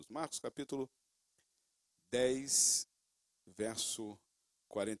Marcos capítulo 10, verso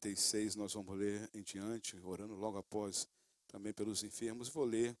 46, nós vamos ler em diante, orando logo após também pelos enfermos. Vou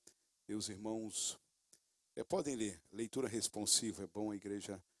ler, meus irmãos, podem ler, leitura responsiva, é bom a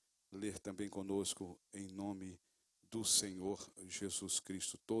igreja ler também conosco em nome do Senhor Jesus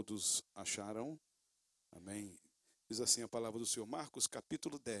Cristo. Todos acharam? Amém. Diz assim a palavra do Senhor, Marcos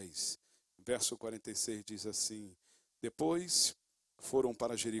capítulo 10, verso 46, diz assim: Depois foram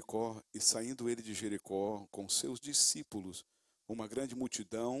para Jericó, e saindo ele de Jericó com seus discípulos, uma grande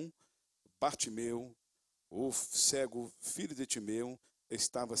multidão, Bartimeu, o cego, filho de Timeu,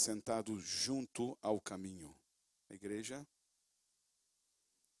 estava sentado junto ao caminho. A igreja.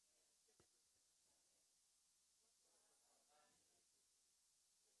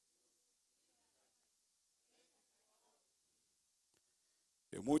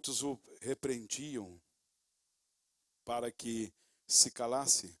 E muitos o repreendiam para que se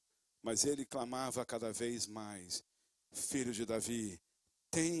calasse, mas ele clamava cada vez mais: Filho de Davi,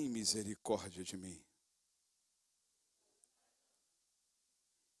 tem misericórdia de mim.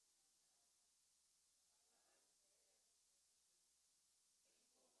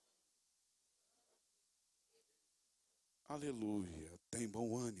 Aleluia, tem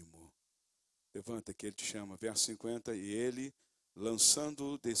bom ânimo. Levanta que ele te chama. Verso 50, e ele,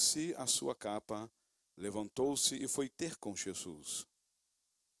 lançando de si a sua capa, levantou-se e foi ter com Jesus.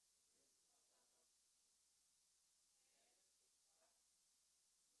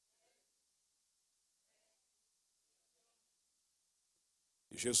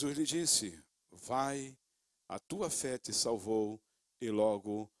 E Jesus lhe disse: Vai, a tua fé te salvou. E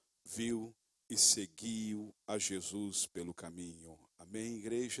logo viu e seguiu a Jesus pelo caminho. Amém,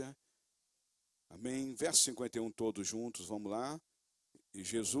 igreja? Amém. Verso 51, todos juntos, vamos lá. E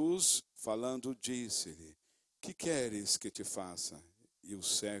Jesus, falando, disse-lhe: Que queres que te faça? E o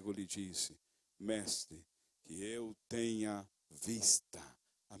cego lhe disse: Mestre, que eu tenha vista.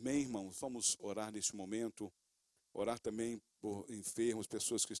 Amém, irmãos? Vamos orar neste momento. Orar também por enfermos,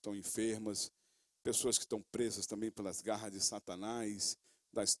 pessoas que estão enfermas, pessoas que estão presas também pelas garras de Satanás,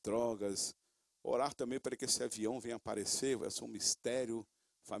 das drogas. Orar também para que esse avião venha aparecer, vai ser um mistério.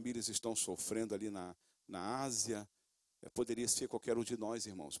 Famílias estão sofrendo ali na Ásia. Poderia ser qualquer um de nós,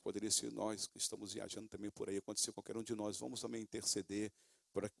 irmãos. Poderia ser nós que estamos viajando também por aí. Acontecer qualquer um de nós. Vamos também interceder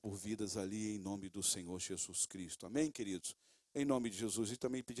por vidas ali em nome do Senhor Jesus Cristo. Amém, queridos? Em nome de Jesus. E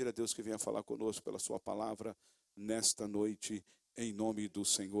também pedir a Deus que venha falar conosco pela sua palavra nesta noite, em nome do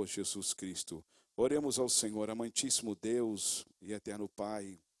Senhor Jesus Cristo. Oremos ao Senhor, amantíssimo Deus e eterno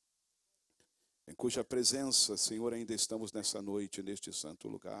Pai, em cuja presença, Senhor, ainda estamos nessa noite, neste santo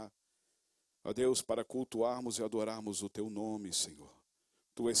lugar. Ó Deus, para cultuarmos e adorarmos o Teu nome, Senhor.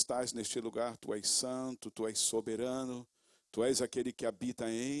 Tu estás neste lugar, Tu és santo, Tu és soberano, Tu és aquele que habita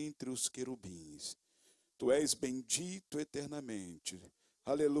entre os querubins. Tu és bendito eternamente.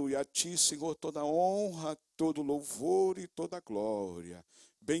 Aleluia, a Ti, Senhor, toda honra, todo louvor e toda glória.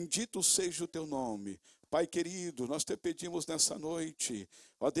 Bendito seja o Teu nome. Pai querido, nós te pedimos nessa noite,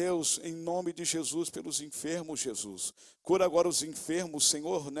 ó Deus, em nome de Jesus, pelos enfermos, Jesus. Cura agora os enfermos,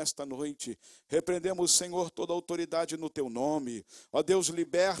 Senhor, nesta noite. Repreendemos, Senhor, toda autoridade no Teu nome. Ó Deus,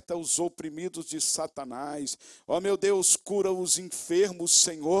 liberta os oprimidos de Satanás. Ó meu Deus, cura os enfermos,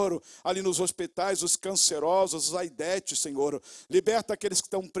 Senhor, ali nos hospitais, os cancerosos, os aidetes, Senhor. Liberta aqueles que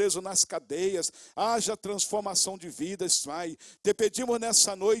estão presos nas cadeias. Haja transformação de vidas, Pai. Te pedimos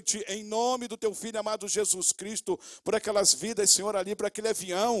nessa noite, em nome do Teu Filho amado Jesus Cristo, por aquelas vidas, Senhor, ali, por aquele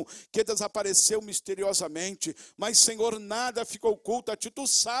avião que desapareceu misteriosamente, mas, Senhor, nada ficou oculto a Ti, Tu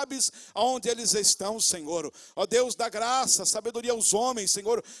sabes aonde eles estão, Senhor. Ó Deus, dá graça, sabedoria aos homens,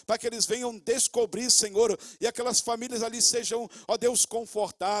 Senhor, para que eles venham descobrir, Senhor, e aquelas famílias ali sejam, ó Deus,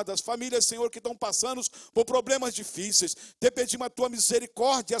 confortadas, famílias, Senhor, que estão passando por problemas difíceis. Te pedimos a Tua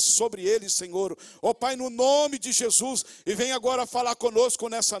misericórdia sobre eles, Senhor. Ó Pai, no nome de Jesus, e vem agora falar conosco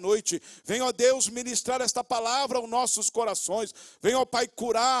nessa noite. Vem, ó Deus, ministrar esta palavra aos nossos corações. Venha, ó Pai,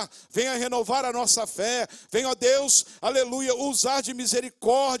 curar, venha renovar a nossa fé. Venha, ó Deus, aleluia, usar de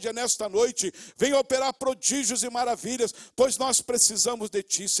misericórdia nesta noite. Venha operar prodígios e maravilhas, pois nós precisamos de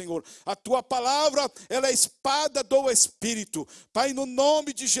Ti, Senhor. A Tua palavra, ela é a espada do Espírito. Pai, no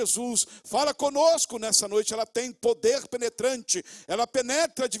nome de Jesus, fala conosco nessa noite. Ela tem poder penetrante, ela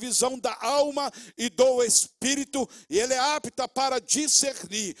penetra a divisão da alma e do Espírito, e ela é apta para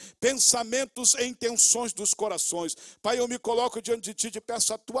discernir pensamentos e intenções dos corações. Pai, eu me coloco diante de Ti, te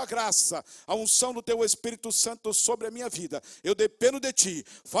peço a tua graça, a unção do teu Espírito Santo sobre a minha vida. Eu dependo de ti.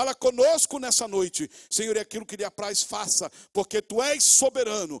 Fala conosco nessa noite, Senhor, e aquilo que lhe apraz faça, porque tu és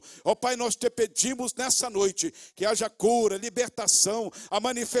soberano. Ó Pai, nós te pedimos nessa noite que haja cura, libertação, a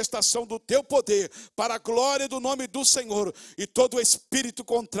manifestação do teu poder, para a glória do nome do Senhor. E todo espírito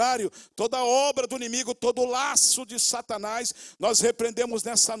contrário, toda obra do inimigo, todo laço de Satanás, nós repreendemos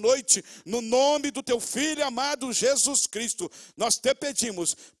nessa noite, no nome do teu Filho amado Jesus Cristo. Nós te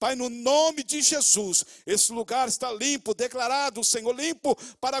pedimos, Pai, no nome de Jesus, esse lugar está limpo, declarado, Senhor, limpo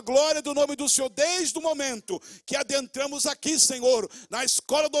para a glória do nome do Senhor, desde o momento que adentramos aqui, Senhor, na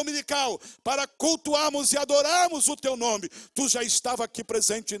escola dominical, para cultuarmos e adorarmos o teu nome. Tu já estava aqui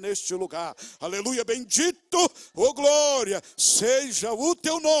presente neste lugar. Aleluia, bendito, oh glória, seja o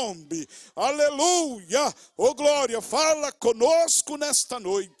teu nome. Aleluia, oh glória, fala conosco nesta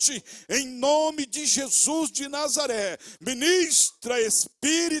noite, em nome de Jesus de Nazaré. Ministra,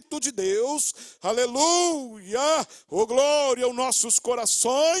 Espírito de Deus, aleluia, oh glória, os nossos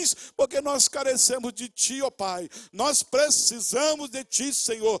corações, porque nós carecemos de ti, ó Pai. Nós precisamos de ti,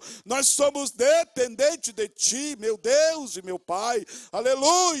 Senhor. Nós somos dependentes de ti, meu Deus e meu Pai.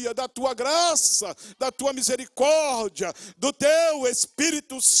 Aleluia, da tua graça, da tua misericórdia, do teu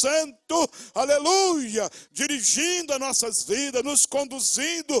Espírito Santo, aleluia, dirigindo as nossas vidas, nos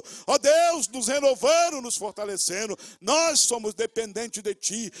conduzindo, ó Deus, nos renovando, nos fortalecendo. Nós somos dependentes de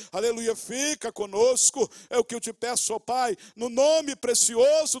ti, aleluia, fica conosco, é o que eu te peço, ó Pai, no nome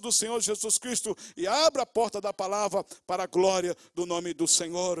precioso do Senhor Jesus Cristo, e abra a porta da palavra para a glória do nome do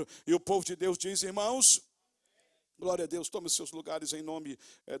Senhor. E o povo de Deus diz, irmãos, glória a Deus, tome os seus lugares em nome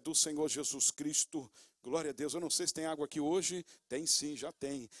do Senhor Jesus Cristo. Glória a Deus, eu não sei se tem água aqui hoje, tem sim, já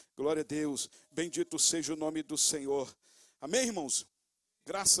tem. Glória a Deus, bendito seja o nome do Senhor. Amém, irmãos?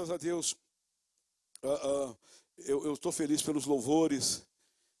 Graças a Deus, eu estou feliz pelos louvores,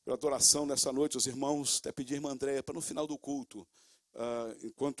 pela adoração nessa noite, os irmãos, até pedir a irmã Andréia, para no final do culto,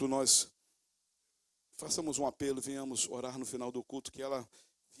 enquanto nós façamos um apelo, venhamos orar no final do culto, que ela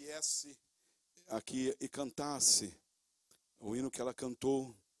viesse aqui e cantasse o hino que ela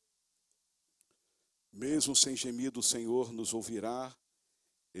cantou. Mesmo sem gemido, o Senhor nos ouvirá.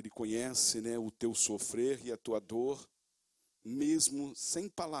 Ele conhece, né, o teu sofrer e a tua dor. Mesmo sem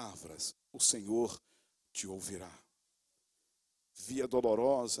palavras, o Senhor te ouvirá. Via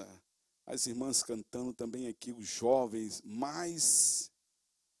dolorosa, as irmãs cantando também aqui, os jovens, mas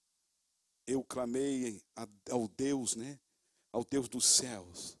eu clamei ao Deus, né, ao Deus dos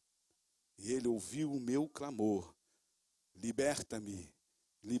céus, e Ele ouviu o meu clamor. Liberta-me,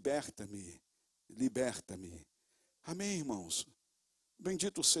 liberta-me, liberta-me. Amém, irmãos?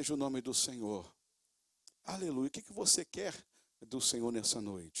 Bendito seja o nome do Senhor. Aleluia. O que você quer do Senhor nessa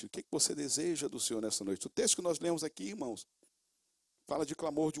noite? O que você deseja do Senhor nessa noite? O texto que nós lemos aqui, irmãos, fala de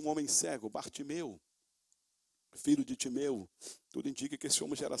clamor de um homem cego, Bartimeu, filho de Timeu. Tudo indica que esse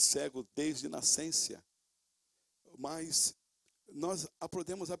homem já era cego desde nascença. Mas nós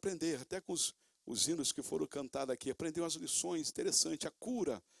podemos aprender, até com os hinos que foram cantados aqui, aprender umas lições interessantes. A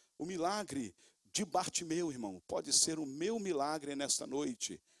cura, o milagre de Bartimeu, irmão, pode ser o meu milagre nesta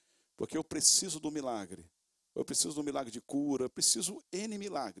noite, porque eu preciso do milagre. Eu preciso do milagre de cura, eu preciso N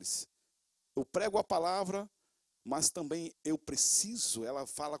milagres. Eu prego a palavra, mas também eu preciso, ela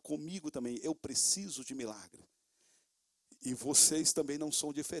fala comigo também, eu preciso de milagre. E vocês também não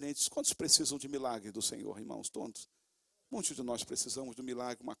são diferentes. Quantos precisam de milagre do Senhor, irmãos? Todos? Muitos de nós precisamos de um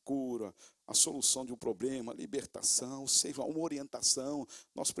milagre, uma cura, a solução de um problema, libertação, seja uma orientação.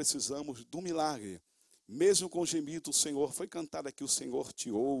 Nós precisamos de um milagre. Mesmo com gemido, o Senhor, foi cantado aqui, o Senhor te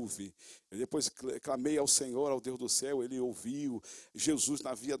ouve. Eu depois clamei ao Senhor, ao Deus do céu, Ele ouviu. Jesus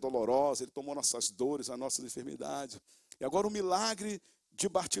na via dolorosa, Ele tomou nossas dores, as nossas enfermidades. E agora o milagre de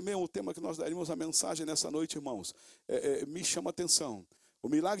Bartimeu, o tema que nós daríamos a mensagem nessa noite, irmãos, me chama a atenção. O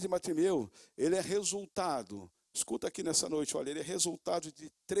milagre de Bartimeu, ele é resultado, escuta aqui nessa noite, olha, ele é resultado de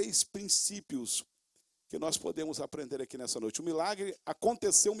 3 princípios que nós podemos aprender aqui nessa noite. O milagre,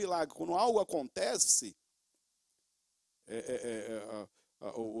 aconteceu um milagre. Quando algo acontece,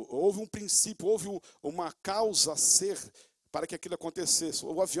 houve um princípio, houve uma causa a ser para que aquilo acontecesse.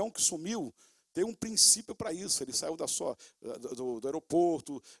 O avião que sumiu tem um princípio para isso. Ele saiu do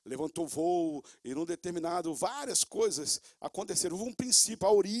aeroporto, levantou voo, e num determinado, várias coisas aconteceram. Houve um princípio,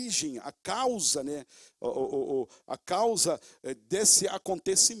 a origem, a causa, né? A causa desse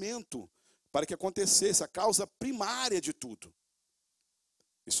acontecimento, para que acontecesse, a causa primária de tudo.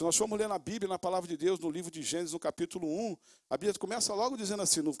 E se nós formos ler na Bíblia, na palavra de Deus, no livro de Gênesis, no capítulo 1, a Bíblia começa logo dizendo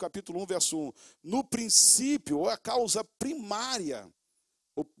assim, no capítulo 1, verso 1, no princípio, ou a causa primária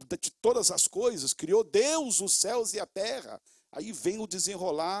de todas as coisas, criou Deus os céus e a terra. Aí vem o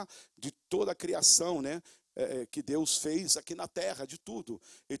desenrolar de toda a criação, né? Que Deus fez aqui na terra, de tudo.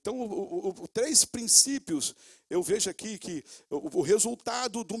 Então, três princípios, eu vejo aqui que o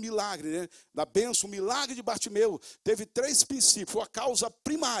resultado do milagre, né, da bênção, o milagre de Bartimeu, teve três princípios. Foi a causas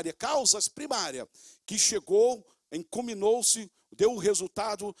primárias, que chegou, culminou-se, deu o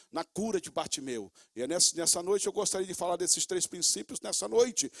resultado na cura de Bartimeu. E nessa noite eu gostaria de falar desses três princípios nessa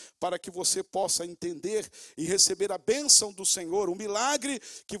noite, para que você possa entender e receber a bênção do Senhor, o milagre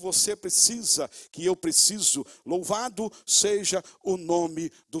que você precisa, que eu preciso. Louvado seja o nome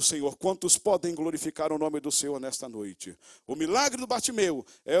do Senhor. Quantos podem glorificar o nome do Senhor nesta noite? O milagre do Bartimeu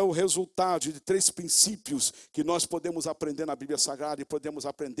é o resultado de três princípios que nós podemos aprender na Bíblia Sagrada e podemos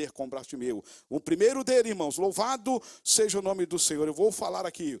aprender com Bartimeu. O primeiro dele, irmãos, louvado seja o nome do Senhor. Eu vou falar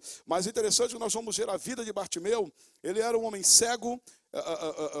aqui, mas interessante que nós vamos ver a vida de Bartimeu. Ele era um homem cego,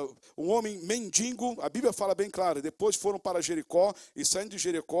 um homem mendigo. A Bíblia fala bem claro, depois foram para Jericó, e saindo de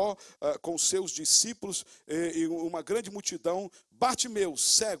Jericó com seus discípulos e uma grande multidão, Bartimeu,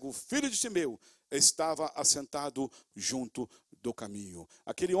 cego, filho de Timeu, estava assentado junto do caminho.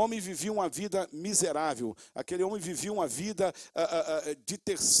 Aquele homem vivia uma vida miserável, aquele homem vivia uma vida de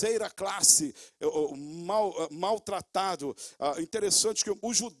terceira classe, maltratado. Interessante que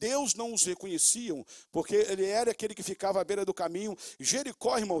os judeus não os reconheciam, porque ele era aquele que ficava à beira do caminho.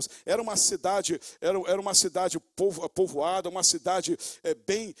 Jericó, irmãos, era uma cidade povoada, uma cidade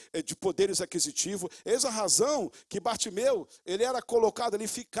bem de poderes aquisitivos. Eis a razão que Bartimeu, ele era colocado, ele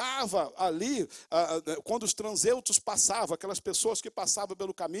ficava ali quando os transeuntes passavam, aquelas pessoas que passavam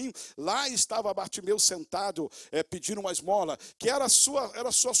pelo caminho, lá estava Bartimeu sentado, pedindo uma esmola, que era a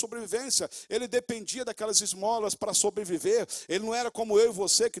sua sobrevivência. Ele dependia daquelas esmolas para sobreviver. Ele não era como eu e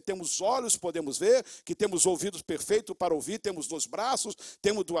você, que temos olhos, podemos ver, que temos ouvidos perfeitos para ouvir, temos 2 braços,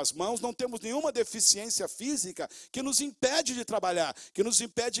 temos 2 mãos, não temos nenhuma deficiência física que nos impede de trabalhar, que nos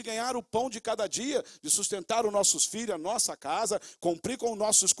impede de ganhar o pão de cada dia, de sustentar os nossos filhos, a nossa casa, cumprir com os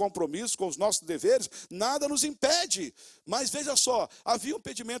nossos compromissos, com os nossos deveres. Nada nos impede. Mas veja só, havia um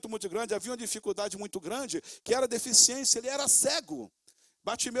impedimento muito grande, havia uma dificuldade muito grande, que era a deficiência. Ele era cego.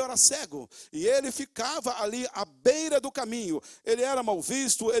 Bartimeu era cego, e ele ficava ali à beira do caminho. Ele era mal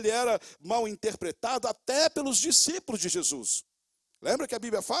visto, ele era mal interpretado, até pelos discípulos de Jesus. Lembra que a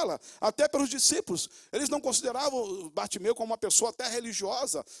Bíblia fala? Até pelos discípulos. Eles não consideravam Bartimeu como uma pessoa até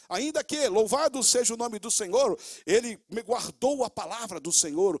religiosa. Ainda que, louvado seja o nome do Senhor, ele guardou a palavra do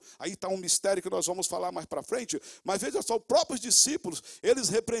Senhor. Aí está um mistério que nós vamos falar mais para frente. Mas veja só, os próprios discípulos, eles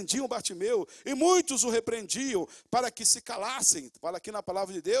repreendiam Bartimeu. E muitos o repreendiam para que se calassem. Fala aqui na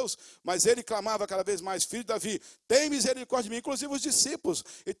palavra de Deus. Mas ele clamava cada vez mais: filho de Davi, tem misericórdia de mim. Inclusive os discípulos.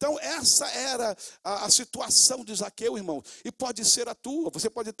 Então essa era a situação de Zaqueu, irmão. E pode ser a tua. Você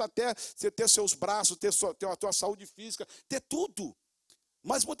pode ter seus braços, ter a tua saúde física, ter tudo.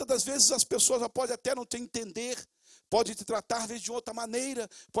 Mas muitas das vezes as pessoas podem até não te entender, pode te tratar às vezes de outra maneira,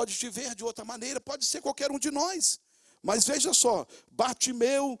 pode te ver de outra maneira, pode ser qualquer um de nós. Mas veja só,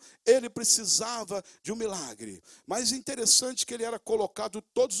 Bartimeu, ele precisava de um milagre. Mas interessante que ele era colocado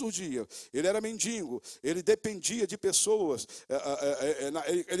todos os dias. Ele era mendigo, ele dependia de pessoas.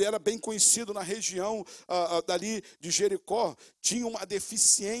 Ele era bem conhecido na região dali de Jericó. Tinha uma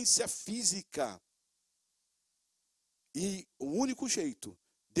deficiência física. E o único jeito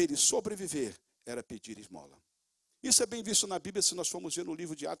dele sobreviver era pedir esmola. Isso é bem visto na Bíblia, se nós formos ver no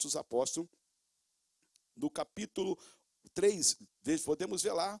livro de Atos dos Apóstolos. No capítulo 3, podemos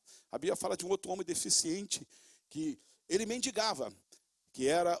ver lá, a Bíblia fala de um outro homem deficiente, que ele mendigava, que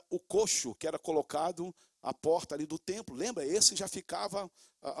era o coxo, que era colocado à porta ali do templo. Lembra? Esse já ficava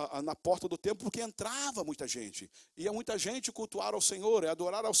na porta do templo, porque entrava muita gente. Ia muita gente cultuar ao Senhor,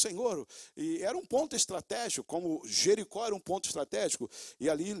 adorar ao Senhor. E era um ponto estratégico, como Jericó era um ponto estratégico. E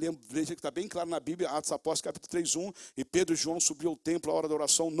ali, veja que está bem claro na Bíblia, Atos dos Apóstolos, capítulo 3:1, e Pedro e João subiu ao templo, à hora da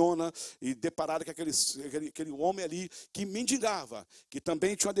oração nona, e depararam com aquele homem ali que mendigava, que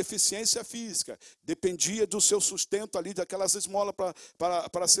também tinha uma deficiência física, dependia do seu sustento ali, daquelas esmolas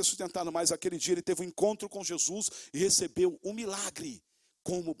para ser sustentado. Mas aquele dia ele teve um encontro com Jesus e recebeu um milagre.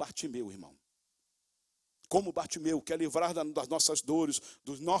 Como Bartimeu, irmão. Como Bartimeu quer livrar das nossas dores,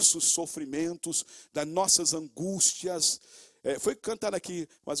 dos nossos sofrimentos, das nossas angústias. Foi cantado aqui,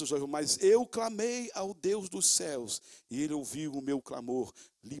 mas eu clamei ao Deus dos céus, e ele ouviu o meu clamor: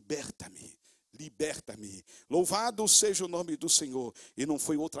 liberta-me. liberta-me. Louvado seja o nome do Senhor. E não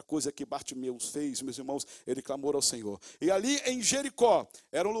foi outra coisa que Bartimeu fez, meus irmãos, ele clamou ao Senhor. E ali em Jericó,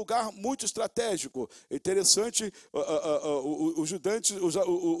 era um lugar muito estratégico. Interessante, os judantes,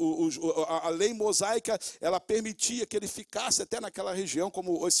 a lei mosaica, ela permitia que ele ficasse até naquela região,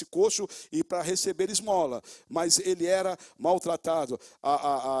 como esse coxo, e para receber esmola. Mas ele era maltratado.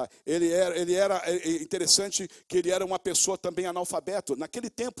 Ele era interessante que ele era uma pessoa também analfabeto. Naquele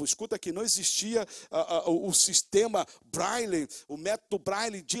tempo, escuta aqui, não existia o sistema Braille, o método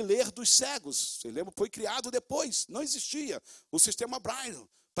Braille de ler dos cegos. Você lembra? Foi criado depois. Não existia o sistema Braille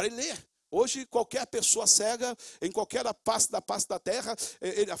para ele ler. Hoje, qualquer pessoa cega, em qualquer face da terra,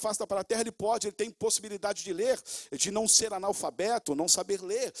 ele afasta para a terra, ele tem possibilidade de ler, de não ser analfabeto, não saber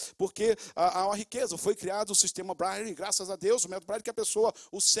ler, porque há uma riqueza. Foi criado o sistema Braille, graças a Deus, o método Braille, que a pessoa,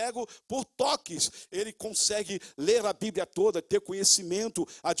 o cego, por toques, ele consegue ler a Bíblia toda, ter conhecimento,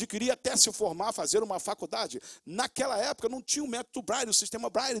 adquirir até se formar, fazer uma faculdade. Naquela época não tinha o método Braille, o sistema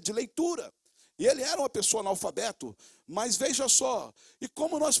Braille de leitura. E ele era uma pessoa analfabeto, mas veja só, e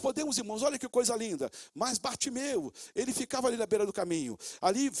como nós podemos, irmãos, olha que coisa linda, mas Bartimeu, ele ficava ali na beira do caminho,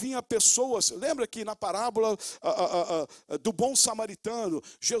 ali vinha pessoas, lembra que na parábola do bom samaritano,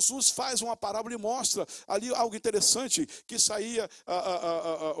 Jesus faz uma parábola e mostra ali algo interessante, que saía,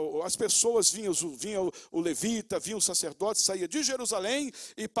 as pessoas vinham o levita, vinha o sacerdote, saía de Jerusalém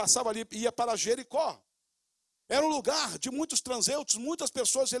e passava ali, ia para Jericó. Era um lugar de muitos transeuntes, muitas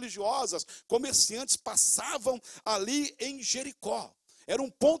pessoas religiosas, comerciantes passavam ali em Jericó. Era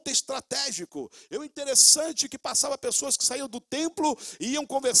um ponto estratégico. É interessante que passava pessoas que saíam do templo e iam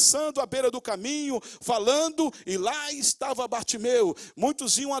conversando à beira do caminho, falando, e lá estava Bartimeu.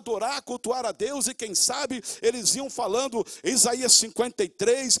 Muitos iam adorar, cultuar a Deus, e quem sabe eles iam falando Isaías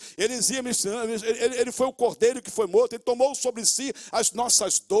 53, eles iam mencionando, ele foi o cordeiro que foi morto, ele tomou sobre si as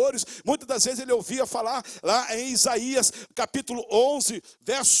nossas dores. Muitas das vezes ele ouvia falar lá em Isaías capítulo 11,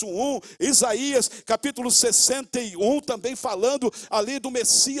 verso 1, Isaías capítulo 61, também falando ali do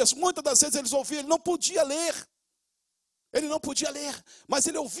Messias. Muitas das vezes eles ouviam, ele não podia ler, mas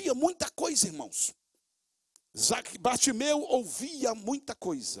ele ouvia muita coisa, irmãos. Bartimeu ouvia muita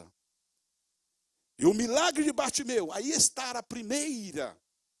coisa, e o milagre de Bartimeu, aí está a primeira.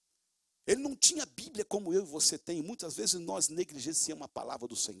 Ele não tinha Bíblia como eu e você tem. Muitas vezes nós negligenciamos a palavra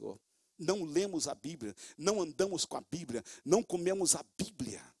do Senhor, não lemos a Bíblia, não andamos com a Bíblia, não comemos a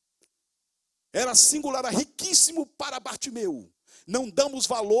Bíblia. Era singular, era riquíssimo para Bartimeu. Não damos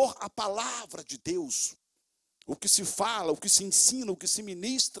valor à palavra de Deus. O que se fala, o que se ensina, o que se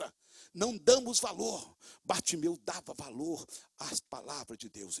ministra, não damos valor. Bartimeu dava valor às palavras de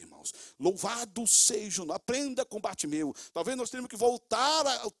Deus, irmãos. Louvado seja, aprenda com Bartimeu. Talvez nós tenhamos que voltar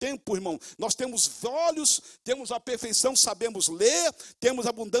ao tempo, irmão. Nós temos olhos, temos a perfeição, sabemos ler, temos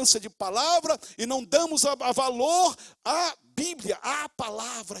abundância de palavra e não damos valor à Bíblia, à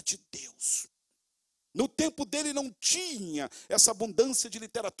palavra de Deus. No tempo dele não tinha essa abundância de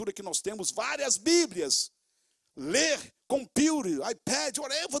literatura que nós temos, várias Bíblias. Ler, computer, iPad,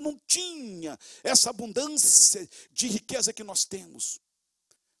 whatever, não tinha essa abundância de riqueza que nós temos.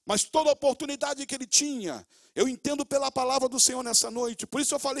 Mas toda a oportunidade que ele tinha, eu entendo pela palavra do Senhor nessa noite. Por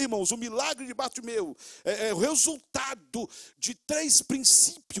isso eu falei, irmãos, o milagre de Bartimeu é o resultado de 3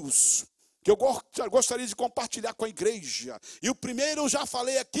 princípios que eu gostaria de compartilhar com a igreja. E o primeiro eu já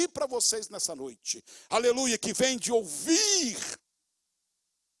falei aqui para vocês nessa noite. Aleluia, que vem de ouvir.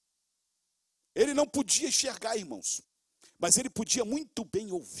 Ele não podia enxergar, irmãos, mas ele podia muito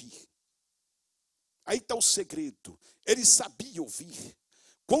bem ouvir. Aí está o segredo. Ele sabia ouvir.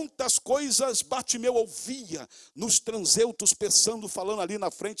 Quantas coisas Bartimeu ouvia nos transeuntos, pensando, falando ali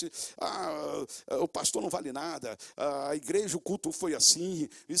na frente, o pastor não vale nada, a igreja, o culto foi assim,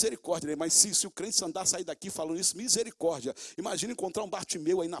 misericórdia, mas se o crente andar, sair daqui falando isso, misericórdia. Imagina encontrar um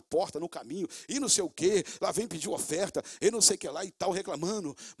Bartimeu aí na porta, no caminho, e não sei o quê, lá vem pedir oferta, e não sei o que lá e tal,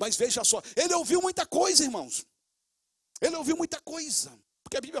 reclamando. Mas veja só, ele ouviu muita coisa, irmãos, ele ouviu muita coisa.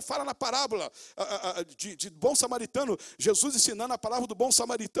 Porque a Bíblia fala na parábola de bom samaritano, Jesus ensinando a palavra do bom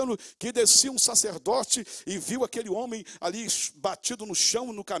samaritano, que descia um sacerdote e viu aquele homem ali batido no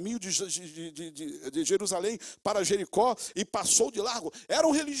chão, no caminho de Jerusalém para Jericó, e passou de largo.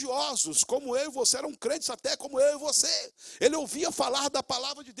 Eram religiosos, como eu e você, eram crentes até como eu e você. Ele ouvia falar da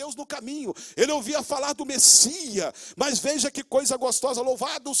palavra de Deus no caminho, ele ouvia falar do Messias, mas veja que coisa gostosa,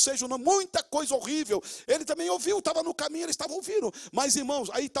 louvado seja o nome, muita coisa horrível. Ele também ouviu, estava no caminho, ele estava ouvindo, mas irmão, irmãos,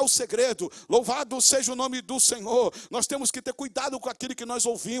 aí está o segredo. Louvado seja o nome do Senhor. Nós temos que ter cuidado com aquilo que nós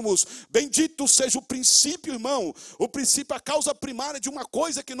ouvimos. Bendito seja o princípio, irmão. O princípio, a causa primária de uma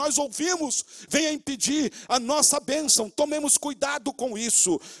coisa que nós ouvimos, venha impedir a nossa bênção. Tomemos cuidado com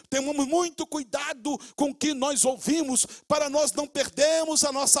isso. Tenhamos muito cuidado com o que nós ouvimos, para nós não perdermos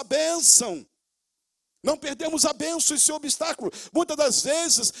a nossa bênção. Não perdemos a bênção, esse obstáculo. Muitas das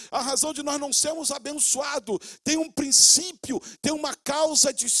vezes, a razão de nós não sermos abençoados tem um princípio, tem uma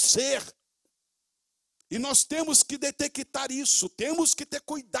causa de ser. E nós temos que detectar isso, temos que ter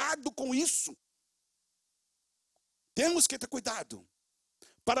cuidado com isso. Temos que ter cuidado,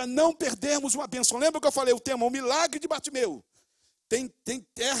 para não perdermos uma bênção. Lembra que eu falei o tema, o milagre de Bartimeu?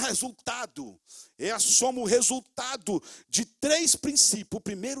 É resultado, é a soma, o resultado de 3 princípios. O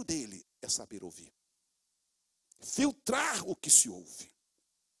primeiro dele é saber ouvir. Filtrar o que se ouve.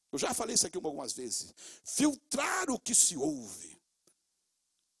 Eu já falei isso aqui algumas vezes. Filtrar o que se ouve.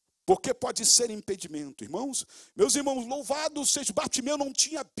 Porque pode ser impedimento, irmãos. Meus irmãos, louvado seja, Bartimeu não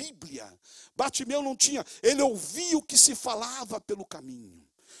tinha Bíblia. Bartimeu não tinha, ele ouvia o que se falava pelo caminho.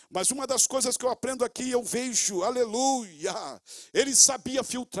 Mas uma das coisas que eu aprendo aqui, eu vejo, aleluia, ele sabia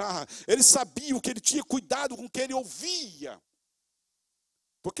filtrar, ele sabia o que ele tinha, cuidado com o que ele ouvia.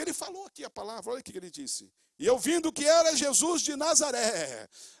 Porque ele falou aqui a palavra, olha o que ele disse. E ouvindo que era Jesus de Nazaré,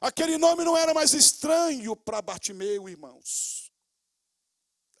 aquele nome não era mais estranho para Bartimeu, irmãos.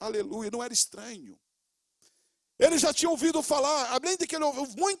 Aleluia, não era estranho. Ele já tinha ouvido falar, além de que ele ouviu,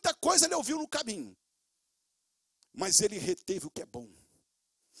 muita coisa ele ouviu no caminho. Mas ele reteve o que é bom.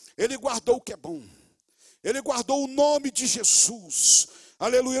 Ele guardou o que é bom. Ele guardou o nome de Jesus.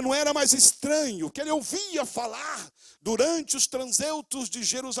 Aleluia, não era mais estranho, que ele ouvia falar durante os transeutos de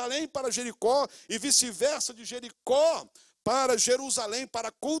Jerusalém para Jericó e vice-versa de Jericó para Jerusalém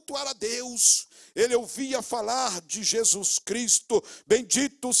para cultuar a Deus. Ele ouvia falar de Jesus Cristo.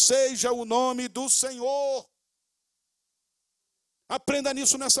 Bendito seja o nome do Senhor. Aprenda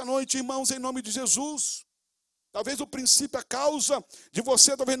nisso nessa noite, irmãos, em nome de Jesus. Talvez o princípio, a causa de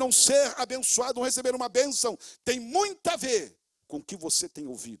você talvez não ser abençoado, não receber uma bênção, tem muito a ver com o que você tem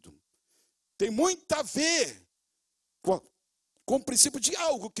ouvido. Tem muito a ver com o princípio de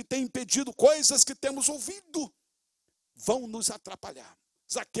algo que tem impedido coisas que temos ouvido. Vão nos atrapalhar.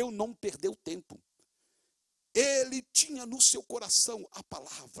 Zaqueu não perdeu tempo. Ele tinha no seu coração a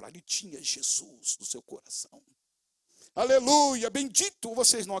palavra, ele tinha Jesus no seu coração. Aleluia, bendito,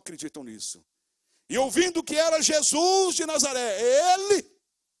 vocês não acreditam nisso. E ouvindo que era Jesus de Nazaré,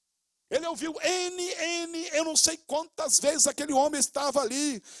 ele ouviu eu não sei quantas vezes aquele homem estava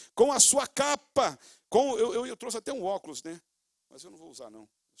ali com a sua capa. Eu trouxe até um óculos, né? Mas eu não vou usar, não.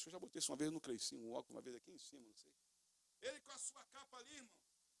 Eu já botei isso uma vez no Cleicinho, um óculos uma vez aqui em cima, não sei. Ele com a sua capa ali, irmão.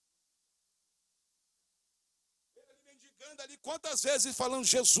 Ele mendigando ali, quantas vezes falando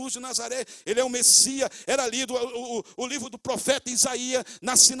Jesus de Nazaré, ele é o Messias, era lido o livro do profeta Isaías,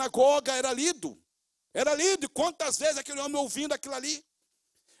 na sinagoga era lido. Era lido, e quantas vezes aquele homem ouvindo aquilo ali.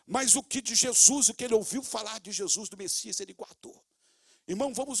 Mas o que de Jesus, o que ele ouviu falar de Jesus, do Messias, ele guardou.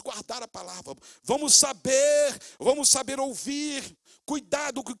 Irmão, vamos guardar a palavra, vamos saber ouvir.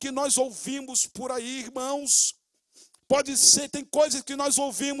 Cuidado com o que nós ouvimos por aí, irmãos. Pode ser, tem coisas que nós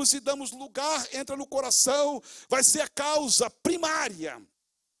ouvimos e damos lugar, entra no coração, vai ser a causa primária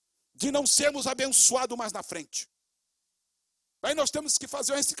de não sermos abençoados mais na frente. Aí nós temos que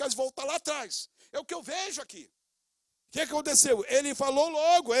fazer esse caso voltar lá atrás. É o que eu vejo aqui. O que aconteceu? Ele falou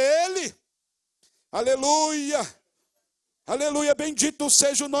logo, é ele. Aleluia. Aleluia, bendito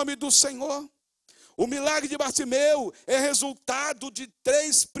seja o nome do Senhor. O milagre de Bartimeu é resultado de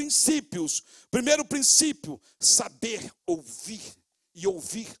 3 princípios. Primeiro princípio, saber ouvir e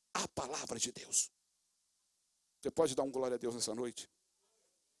ouvir a palavra de Deus. Você pode dar um glória a Deus nessa noite?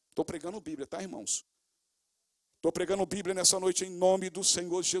 Estou pregando Bíblia, tá, irmãos? Estou pregando Bíblia nessa noite em nome do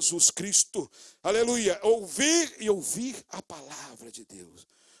Senhor Jesus Cristo. Aleluia. Ouvir e ouvir a palavra de Deus.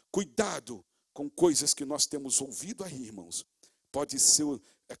 Cuidado com coisas que nós temos ouvido aí, irmãos. Pode ser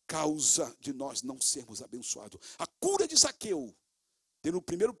a causa de nós não sermos abençoados. A cura de Zaqueu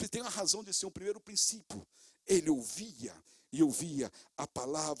tem a razão de ser um primeiro princípio. Ele ouvia e ouvia a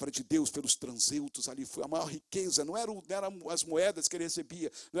palavra de Deus pelos transeutos ali. Foi a maior riqueza, não eram as moedas que ele recebia,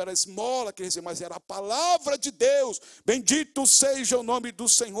 não era a esmola que ele recebia, mas era a palavra de Deus. Bendito seja o nome do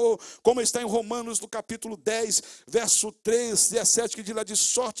Senhor, como está em Romanos no capítulo 10, verso 3, 17, que diz lá, de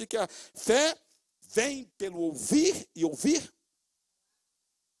sorte que a fé vem pelo ouvir e ouvir.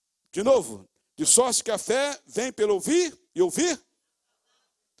 De novo, de sorte que a fé vem pelo ouvir e ouvir.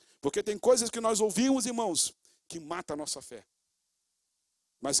 Porque tem coisas que nós ouvimos, irmãos, que mata a nossa fé.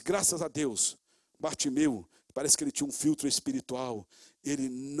 Mas graças a Deus, Bartimeu Parece que ele tinha um filtro espiritual. Ele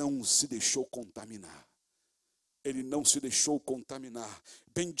não se deixou contaminar. Ele não se deixou contaminar.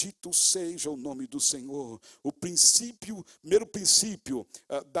 Bendito seja o nome do Senhor. O primeiro princípio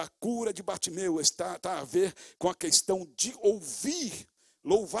da cura de Bartimeu está a ver com a questão de ouvir.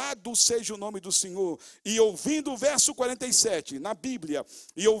 Louvado seja o nome do Senhor. E ouvindo o verso 47 na Bíblia,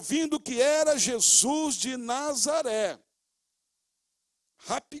 e ouvindo que era Jesus de Nazaré.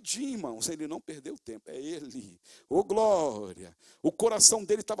 Rapidinho, irmãos, ele não perdeu tempo, é ele, ô glória. O coração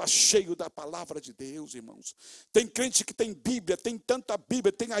dele estava cheio da palavra de Deus, irmãos. Tem crente que tem Bíblia, tem tanta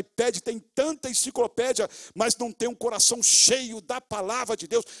Bíblia, tem iPad, tem tanta enciclopédia, mas não tem um coração cheio da palavra de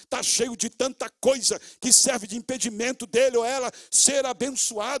Deus. Está cheio de tanta coisa que serve de impedimento dele ou ela ser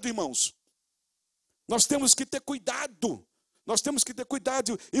abençoado, irmãos. Nós temos que ter cuidado. Nós temos que ter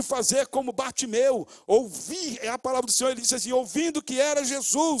cuidado e fazer como Bartimeu, ouvir, é a palavra do Senhor, ele disse assim, ouvindo que era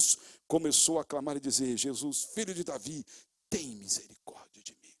Jesus, começou a clamar e dizer, Jesus, filho de Davi, tem misericórdia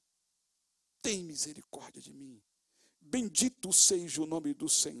de mim, tem misericórdia de mim, bendito seja o nome do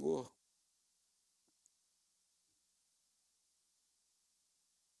Senhor.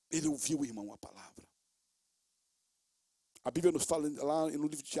 Ele ouviu, irmão, a palavra. A Bíblia nos fala lá no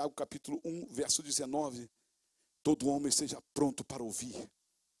livro de Tiago, capítulo 1, verso 19, todo homem esteja pronto para ouvir.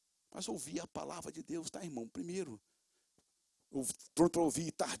 Mas ouvir a palavra de Deus, tá, irmão? Primeiro, pronto para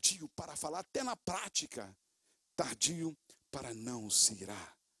ouvir, tardio para falar, até na prática, tardio para não se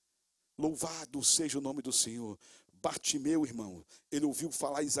irar. Louvado seja o nome do Senhor. Bartimeu, irmão, ele ouviu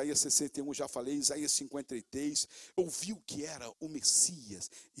falar Isaías 61, já falei, Isaías 53, ouviu que era o Messias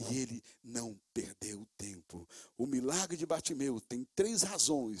e ele não perdeu tempo. O milagre de Bartimeu tem 3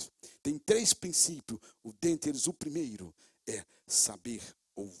 razões, tem 3 princípios. Dentre eles, o primeiro é saber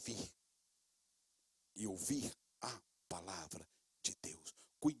ouvir e ouvir a palavra de Deus.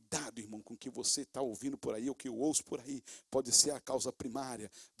 Cuidado, irmão, com o que você está ouvindo por aí, o que eu ouço por aí, pode ser a causa primária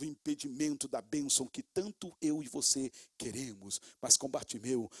do impedimento da bênção que tanto eu e você queremos. Mas com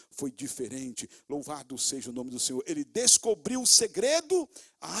Bartimeu foi diferente. Louvado seja o nome do Senhor. Ele descobriu o segredo,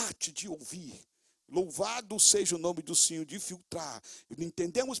 a arte de ouvir. Louvado seja o nome do Senhor, de filtrar.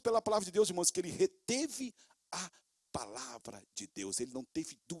 Entendemos pela palavra de Deus, irmãos, que ele reteve a palavra de Deus. Ele não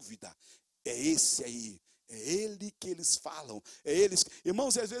teve dúvida. É esse aí. É ele que eles falam, é eles.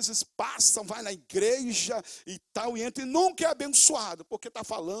 Irmãos, às vezes passam, vai na igreja e tal, e entra e nunca é abençoado, porque está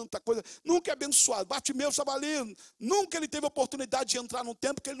falando, tá coisa, nunca é abençoado. Bartimeu estava ali, nunca ele teve a oportunidade de entrar num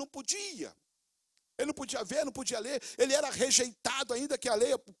templo que ele não podia. Ele não podia ver, não podia ler, ele era rejeitado ainda que a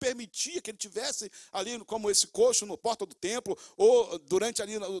lei permitia que ele tivesse ali como esse coxo na porta do templo, ou durante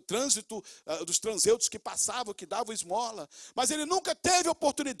ali o trânsito dos transeuntes que passavam, que davam esmola. Mas ele nunca teve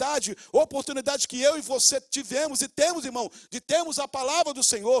oportunidade que eu e você tivemos e temos, irmão, de termos a palavra do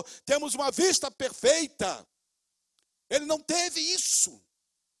Senhor, temos uma vista perfeita. Ele não teve isso.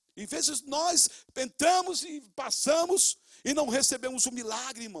 Em vezes nós entramos e passamos e não recebemos o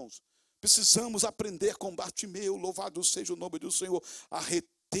milagre, irmãos. Precisamos aprender com Bartimeu, louvado seja o nome do Senhor, a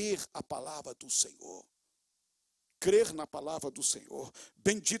reter a palavra do Senhor. Crer na palavra do Senhor.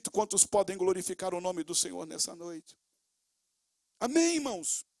 Bendito quantos podem glorificar o nome do Senhor nessa noite. Amém,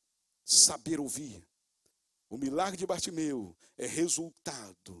 irmãos? Saber ouvir. O milagre de Bartimeu é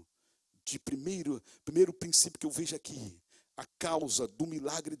resultado de primeiro princípio que eu vejo aqui. A causa do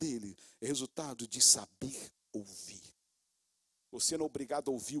milagre dele é resultado de saber ouvir. Você não é obrigado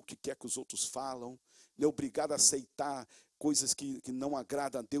a ouvir o que quer que os outros falam, não é obrigado a aceitar coisas que não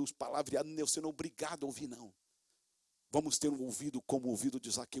agradam a Deus, palavreado, você não é obrigado a ouvir, não. Vamos ter um ouvido como o ouvido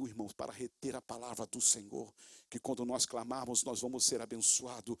de Zaqueu, irmãos, para reter a palavra do Senhor, que quando nós clamarmos, nós vamos ser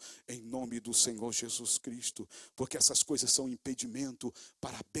abençoados em nome do Senhor Jesus Cristo, porque essas coisas são impedimento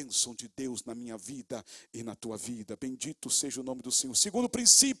para a bênção de Deus na minha vida e na tua vida. Bendito seja o nome do Senhor. Segundo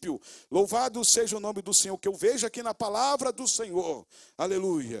princípio, louvado seja o nome do Senhor, que eu vejo aqui na palavra do Senhor,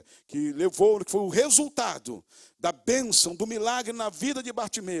 aleluia, que foi o resultado da bênção, do milagre na vida de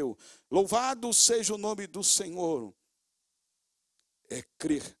Bartimeu. Louvado seja o nome do Senhor. É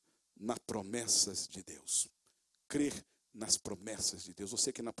crer nas promessas de Deus. Crer nas promessas de Deus.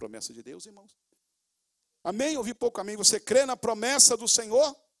 Você crê na promessa de Deus, irmãos? Amém? Ouvi pouco amém. Você crê na promessa do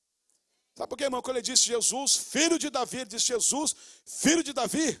Senhor? Sabe por quê, irmão? Quando ele disse Jesus, filho de Davi, ele disse Jesus, filho de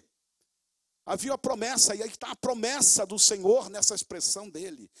Davi. Havia a promessa, e aí está a promessa do Senhor nessa expressão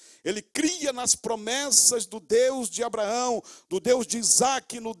dele. Ele cria nas promessas do Deus de Abraão, do Deus de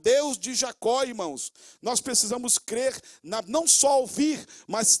Isaac, no Deus de Jacó, irmãos. Nós precisamos crer, não só ouvir,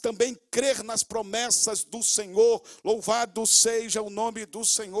 mas também crer nas promessas do Senhor. Louvado seja o nome do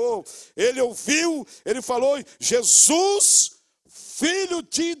Senhor. Ele ouviu, ele falou, Jesus, filho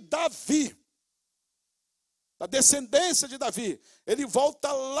de Davi. da descendência de Davi. Ele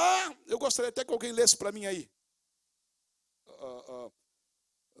volta lá, eu gostaria até que alguém lesse para mim aí.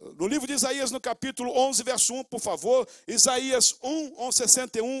 No livro de Isaías, no capítulo 11, verso 1, por favor. Isaías 1,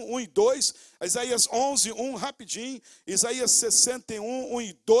 61, 1 e 2. Isaías 11, 1, rapidinho. Isaías 61, 1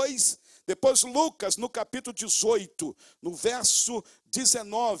 e 2. Depois Lucas, no capítulo 18, no verso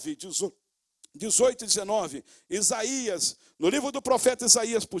 19, 18 e 19. Isaías, no livro do profeta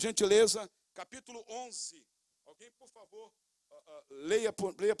Isaías, por gentileza, capítulo 11. Alguém, por favor, leia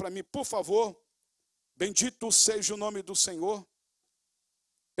para mim, por favor. Bendito seja o nome do Senhor.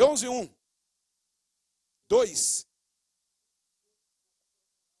 11, 1, 2.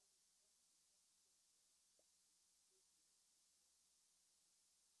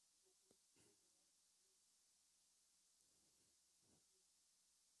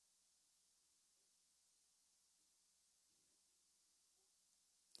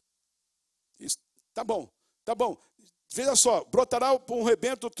 Isso, tá bom, tá bom. Veja só, brotará um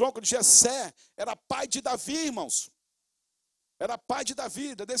rebento do tronco de Jessé, era pai de Davi, irmãos. Era pai de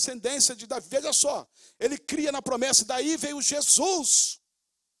Davi, da descendência de Davi. Veja só, ele cria na promessa, daí veio Jesus,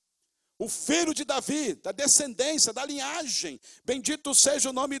 o filho de Davi, da descendência, da linhagem. Bendito seja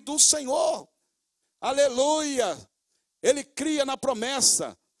o nome do Senhor. Aleluia. Ele cria na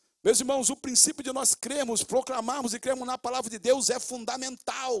promessa. Meus irmãos, o princípio de nós crermos, proclamarmos e crermos na palavra de Deus é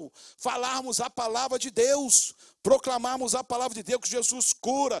fundamental. Falarmos a palavra de Deus, proclamarmos a palavra de Deus, que Jesus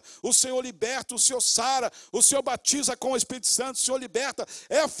cura, o Senhor liberta, o Senhor sara, o Senhor batiza com o Espírito Santo, o Senhor liberta.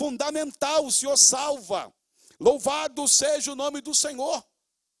 É fundamental, o Senhor salva. Louvado seja o nome do Senhor.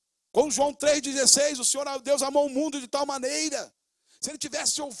 Com João 3,16, o Senhor Deus amou o mundo de tal maneira. Se ele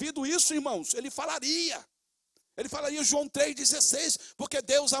tivesse ouvido isso, irmãos, ele falaria. Ele falaria João 3,16, porque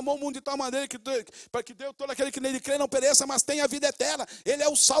Deus amou o mundo de tal maneira para que Deus, todo aquele que nele crê não pereça, mas tenha a vida eterna. Ele é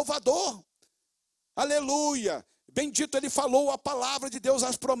o Salvador. Aleluia. Bendito, ele falou a palavra de Deus,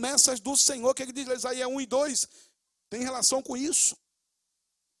 as promessas do Senhor, que ele diz em Isaías 1 e 2, tem relação com isso.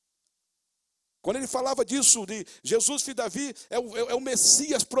 Quando ele falava disso, de Jesus, filho de Davi, é o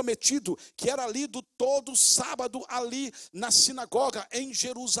Messias prometido, que era lido todo sábado ali na sinagoga em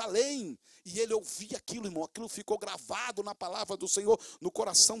Jerusalém. E ele ouvia aquilo, irmão, aquilo ficou gravado na palavra do Senhor, no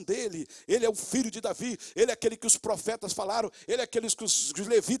coração dele. Ele é o filho de Davi, ele é aquele que os profetas falaram, ele é aquele que os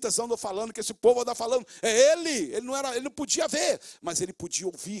levitas andam falando, que esse povo anda falando. É ele não podia ver, mas ele podia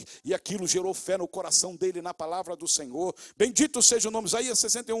ouvir, e aquilo gerou fé no coração dele, na palavra do Senhor. Bendito seja o nome. Isaías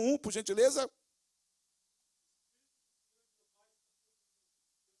 61, por gentileza.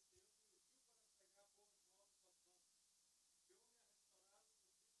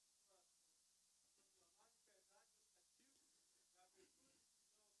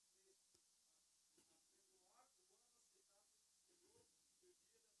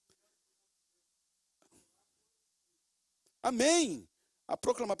 Amém. A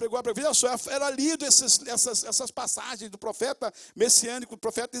proclamar, pregou, veja só, era lido essas passagens do profeta messiânico, do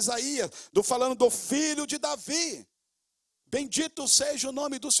profeta Isaías, falando do filho de Davi. Bendito seja o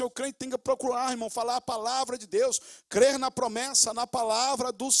nome do seu crente. Tem que procurar, irmão, falar a palavra de Deus, crer na promessa, na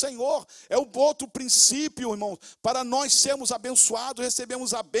palavra do Senhor. É o outro princípio, irmão, para nós sermos abençoados,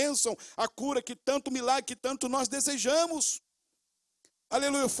 recebemos a bênção, a cura, que tanto milagre, que tanto nós desejamos.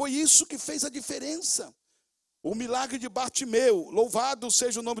 Aleluia, foi isso que fez a diferença. O milagre de Bartimeu, louvado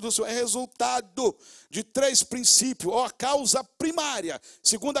seja o nome do Senhor, é resultado de 3 princípios. Ó, a causa primária,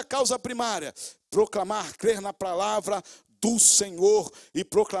 segunda causa primária, proclamar, crer na palavra do Senhor e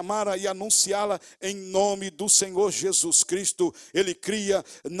proclamá-la e anunciá-la em nome do Senhor Jesus Cristo. Ele cria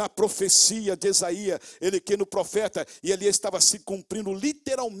na profecia de Isaías, ele cria no profeta, e ele estava se cumprindo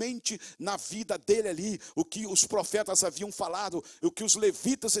literalmente na vida dele ali, o que os profetas haviam falado, o que os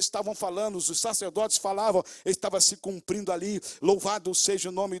levitas estavam falando, os sacerdotes falavam, estava se cumprindo ali. Louvado seja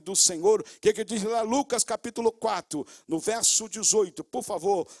o nome do Senhor. O que diz lá? Lucas capítulo 4, no verso 18, por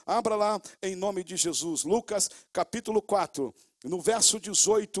favor, abra lá em nome de Jesus. Lucas capítulo 4, no verso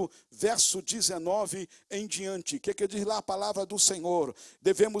 18, verso 19 em diante. O que diz lá a palavra do Senhor?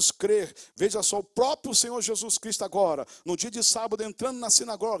 Devemos crer. Veja só, o próprio Senhor Jesus Cristo agora, no dia de sábado, entrando na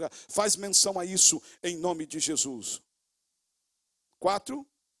sinagoga, faz menção a isso em nome de Jesus. 4,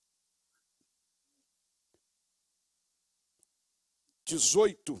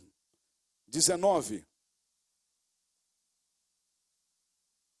 18, 19.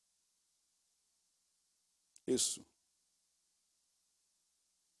 Isso.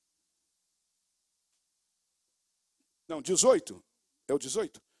 Não, 18. É o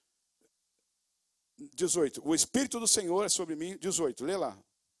 18? 18. O Espírito do Senhor é sobre mim. 18. Lê lá.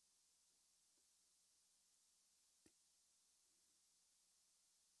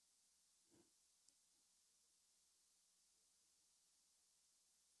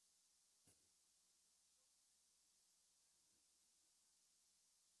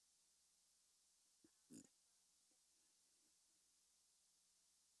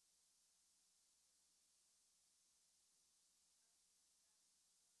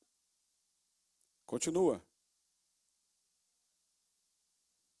 Continua.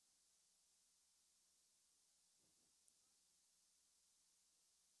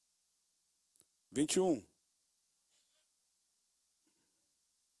 Vinte e um.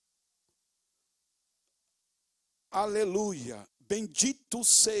 Aleluia. Bendito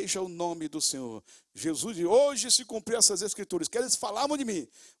seja o nome do Senhor. Jesus, hoje se cumpriu essas escrituras, que eles falavam de mim,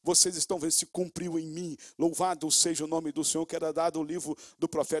 vocês estão vendo, se cumpriu em mim. Louvado seja o nome do Senhor, que era dado o livro do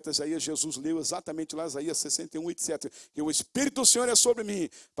profeta Isaías. Jesus leu exatamente lá, Isaías 61, etc. Que o Espírito do Senhor é sobre mim,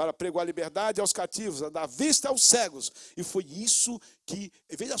 para pregar a liberdade aos cativos, a dar vista aos cegos. E foi isso que,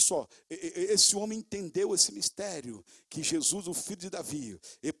 veja só, esse homem entendeu esse mistério, que Jesus, o filho de Davi,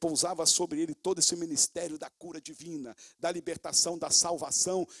 e pousava sobre ele todo esse ministério da cura divina, da libertação, da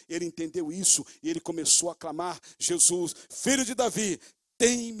salvação. Ele entendeu isso e ele começou a clamar: Jesus, filho de Davi,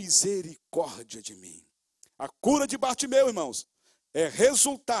 tem misericórdia de mim. A cura de Bartimeu, irmãos, é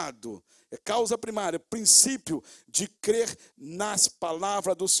resultado, é causa primária, princípio de crer nas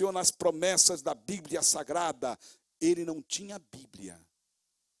palavras do Senhor, nas promessas da Bíblia Sagrada. Ele não tinha Bíblia,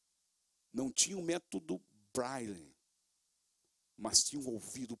 não tinha o método Braille, mas tinha um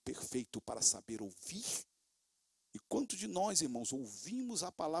ouvido perfeito para saber ouvir. E quantos de nós, irmãos, ouvimos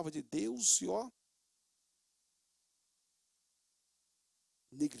a palavra de Deus e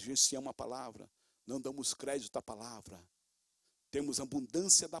negligenciamos a palavra, não damos crédito à palavra, temos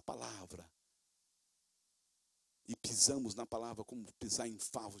abundância da palavra e pisamos na palavra como pisar em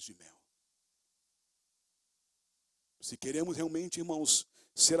favos de mel. Se queremos realmente, irmãos,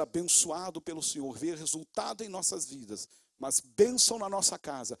 ser abençoado pelo Senhor, ver resultado em nossas vidas, mas bênção na nossa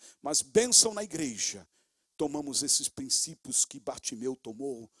casa, mas bênção na igreja, tomamos esses princípios que Bartimeu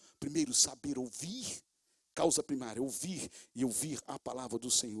tomou. Primeiro, saber ouvir. Causa primária, ouvir e ouvir a palavra do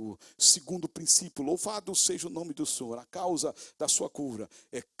Senhor. Segundo princípio, louvado seja o nome do Senhor. A causa da sua cura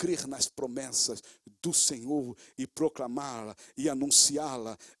é crer nas promessas do Senhor e proclamá-la e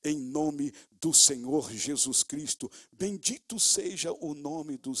anunciá-la em nome do Senhor Jesus Cristo. Bendito seja o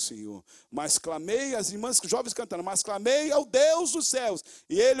nome do Senhor. Mas clamei, as irmãs jovens cantando, mas clamei ao Deus dos céus,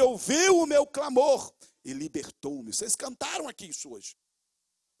 e Ele ouviu o meu clamor e libertou-me. Vocês cantaram aqui isso hoje.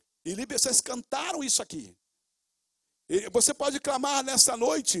 Vocês cantaram isso aqui. Você pode clamar nessa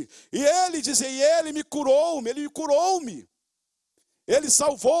noite, e Ele dizer: e Ele me curou-me, Ele me curou-me. Ele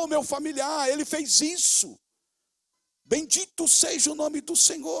salvou o meu familiar, Ele fez isso. Bendito seja o nome do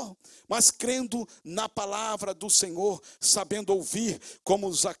Senhor. Mas crendo na palavra do Senhor, sabendo ouvir,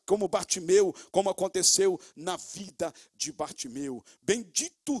 como Bartimeu, como aconteceu na vida de Bartimeu.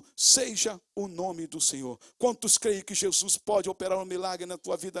 Bendito seja o nome do Senhor. Quantos creem que Jesus pode operar um milagre na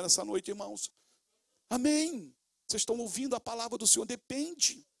tua vida nessa noite, irmãos? Amém. Vocês estão ouvindo a palavra do Senhor?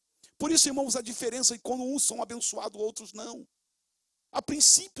 Depende. Por isso, irmãos, a diferença é quando uns são abençoados, outros não. Há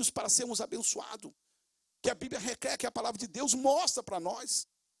princípios para sermos abençoados, que a Bíblia requer, que a palavra de Deus mostra para nós.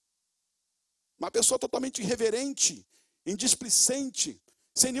 Uma pessoa totalmente irreverente, indisplicente,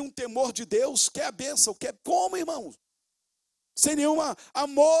 sem nenhum temor de Deus, quer a bênção, quer como, irmãos? Sem nenhum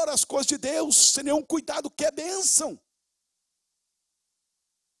amor às coisas de Deus, sem nenhum cuidado, quer bênção.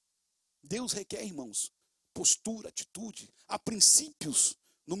 Deus requer, irmãos, postura, atitude. Há princípios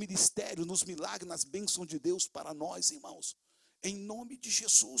no ministério, nos milagres, nas bênçãos de Deus para nós, irmãos. Em nome de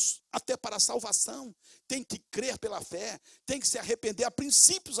Jesus, até para a salvação, tem que crer pela fé, tem que se arrepender. Há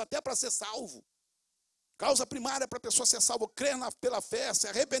princípios até para ser salvo. Causa primária para a pessoa ser salva: crer pela fé, se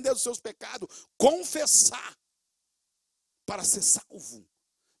arrepender dos seus pecados, confessar para ser salvo.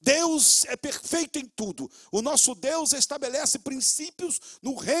 Deus é perfeito em tudo. O nosso Deus estabelece princípios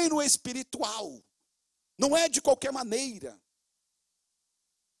no reino espiritual. Não é de qualquer maneira.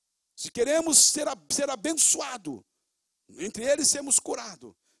 Se queremos ser abençoado, entre eles sermos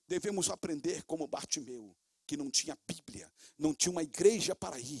curados, devemos aprender como Bartimeu, que não tinha Bíblia, não tinha uma igreja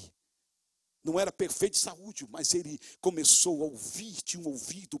para ir. Não era perfeito de saúde, mas ele começou a ouvir, tinha um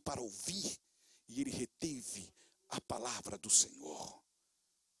ouvido para ouvir, e ele reteve a palavra do Senhor.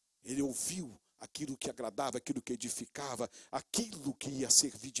 Ele ouviu aquilo que agradava, aquilo que edificava, aquilo que ia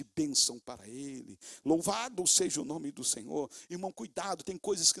servir de bênção para ele. Louvado seja o nome do Senhor. Irmão, cuidado, tem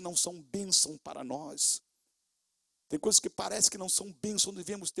coisas que não são bênção para nós. Tem coisas que parece que não são bênção,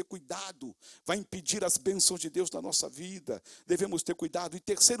 devemos ter cuidado. Vai impedir as bênçãos de Deus na nossa vida. Devemos ter cuidado. E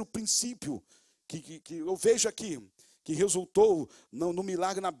terceiro princípio, que eu vejo aqui, que resultou no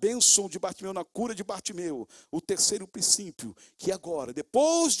milagre, na bênção de Bartimeu, na cura de Bartimeu. O terceiro princípio, que agora,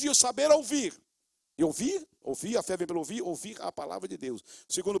 depois de eu saber ouvir, e ouvir, a fé vem pelo ouvir a palavra de Deus.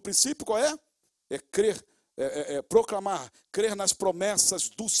 O segundo princípio, qual é? É crer, proclamar, crer nas promessas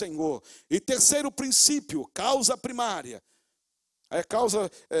do Senhor. E terceiro princípio, causa primária, causa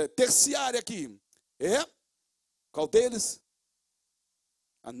terciária aqui, É? Qual deles?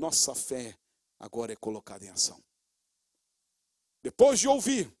 A nossa fé agora é colocada em ação. Depois de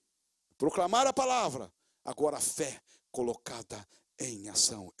ouvir, proclamar a palavra, agora a fé colocada em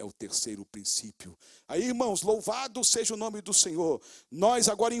ação é o terceiro princípio. Aí, irmãos, louvado seja o nome do Senhor. Nós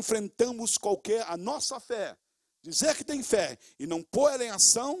agora enfrentamos a nossa fé. Dizer que tem fé e não pôr ela em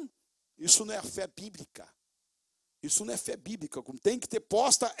ação, isso não é a fé bíblica. Isso não é fé bíblica, tem que ter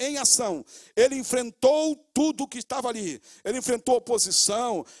posta em ação. Ele enfrentou tudo que estava ali. Ele enfrentou a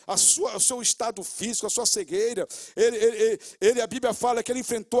oposição, o seu estado físico, a sua cegueira. A Bíblia fala que ele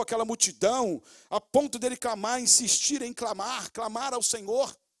enfrentou aquela multidão, a ponto dele clamar, insistir em clamar ao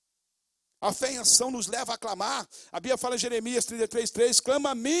Senhor. A fé em ação nos leva a clamar. A Bíblia fala em Jeremias 33:3,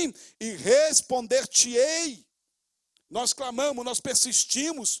 clama a mim e responder-te-ei. Nós clamamos, nós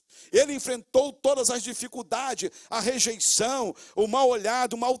persistimos. Ele enfrentou todas as dificuldades, a rejeição, o mal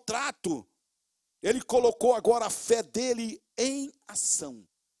olhado, o maltrato. Ele colocou agora a fé dele em ação.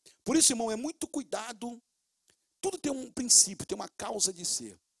 Por isso, irmão, é muito cuidado. Tudo tem um princípio, tem uma causa de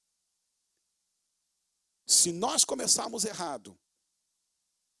ser. Se nós começarmos errado,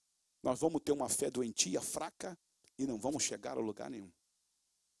 nós vamos ter uma fé doentia, fraca, e não vamos chegar a lugar nenhum.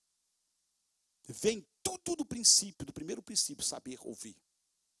 Vem tudo do princípio, do primeiro princípio, saber ouvir.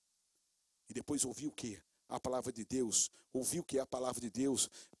 E depois ouvir o quê? A palavra de Deus. Ouvir o que é a palavra de Deus.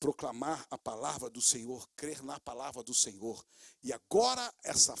 Proclamar a palavra do Senhor. Crer na palavra do Senhor. E agora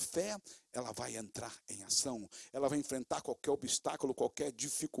essa fé, ela vai entrar em ação. Ela vai enfrentar qualquer obstáculo, qualquer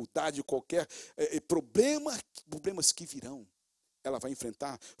dificuldade, qualquer problemas que virão. Ela vai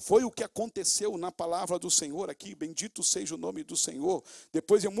enfrentar. Foi o que aconteceu na palavra do Senhor aqui. Bendito seja o nome do Senhor.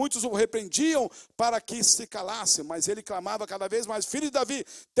 Depois muitos o repreendiam para que se calasse, mas ele clamava cada vez mais: filho de Davi,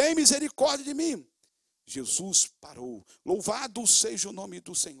 tem misericórdia de mim. Jesus parou. Louvado seja o nome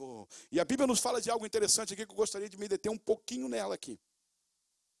do Senhor. E a Bíblia nos fala de algo interessante aqui que eu gostaria de me deter um pouquinho nela aqui.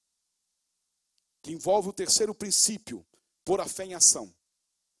 Que envolve o terceiro princípio, pôr a fé em ação.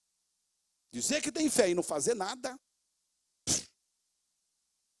 Dizer que tem fé e não fazer nada,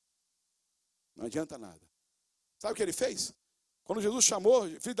 não adianta nada. Sabe o que ele fez? Quando Jesus chamou,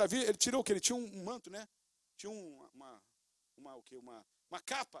 filho de Davi, ele tirou o que? Ele tinha um manto, né? Tinha uma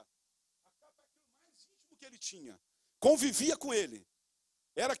capa. A capa é aquilo mais íntimo que ele tinha. Convivia com ele.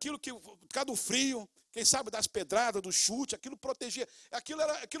 Era aquilo que, por causa do frio, quem sabe das pedradas, do chute, aquilo protegia.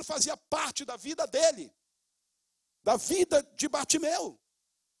 Aquilo fazia parte da vida dele. Da vida de Bartimeu.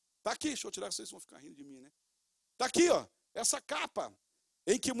 Está aqui, deixa eu tirar, vocês vão ficar rindo de mim, né? Está aqui, ó, essa capa.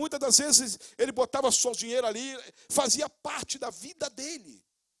 Em que muitas das vezes ele botava seu dinheiro ali, fazia parte da vida dele.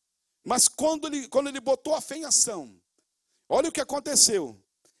 Mas quando ele botou a fé em ação, olha o que aconteceu.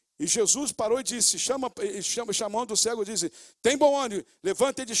 E Jesus parou e disse, chamando o cego, disse: tem bom ânimo,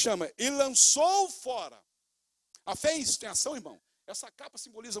 levanta ele e chama. E lançou fora. A fé em ação, irmão. Essa capa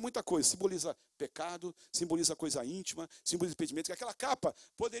simboliza muita coisa. Simboliza pecado, simboliza coisa íntima, simboliza impedimento. Aquela capa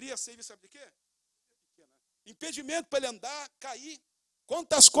poderia servir, sabe de quê? Impedimento para ele andar, cair.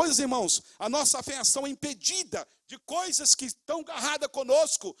 Quantas coisas, irmãos, a nossa fé em ação é impedida de coisas que estão agarradas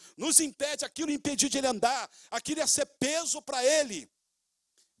conosco, nos impede, aquilo impedir de ele andar, aquilo ia ser peso para ele,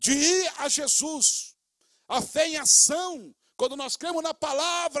 de ir a Jesus. A fé em ação, quando nós cremos na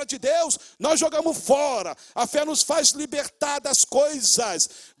palavra de Deus, nós jogamos fora. A fé nos faz libertar das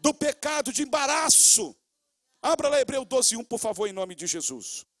coisas, do pecado, de embaraço. Abra lá Hebreus 12:1, por favor, em nome de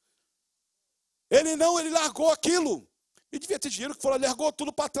Jesus. Ele largou aquilo. E devia ter dinheiro que falou, largou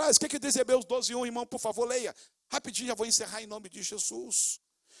tudo para trás. O que diz Hebreus 12:1, irmão? Por favor, leia. Rapidinho, já vou encerrar em nome de Jesus.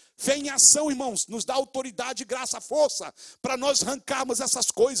 Fé em ação, irmãos, nos dá autoridade, graça, força, para nós arrancarmos essas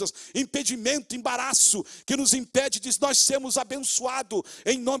coisas, impedimento, embaraço, que nos impede de nós sermos abençoados,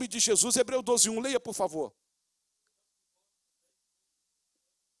 em nome de Jesus. Hebreus 12:1, leia, por favor.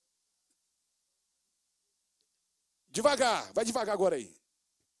 Devagar, vai devagar agora aí.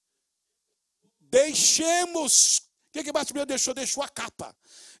 Deixemos... O que Bartimeu deixou? Deixou a capa.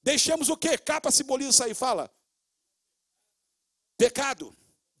 Deixamos o quê? Capa simboliza isso aí, fala. Pecado.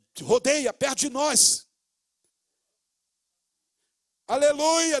 Rodeia, perto de nós.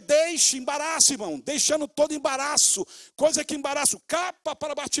 Aleluia. Deixe embaraço, irmão. Deixando todo embaraço. Coisa que embaraço. Capa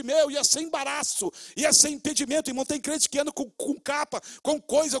para Bartimeu ia ser embaraço. Ia ser impedimento. Irmão, tem crente que anda com capa, com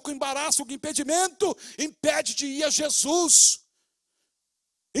coisa, com embaraço, com impedimento. Impede de ir a Jesus.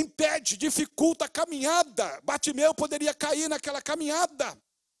 Impede, dificulta a caminhada. Bartimeu poderia cair naquela caminhada.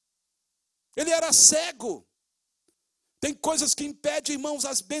 Ele era cego. Tem coisas que impedem, irmãos,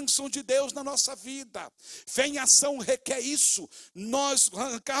 as bênçãos de Deus na nossa vida. Fé em ação requer isso. Nós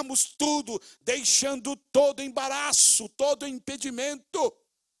arrancarmos tudo, deixando todo embaraço, todo impedimento.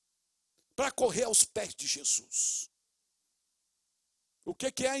 para correr aos pés de Jesus. O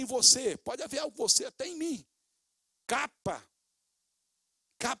que é em você? Pode haver algo em você, até em mim. Capa,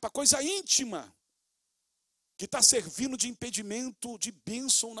 coisa íntima, que está servindo de impedimento, de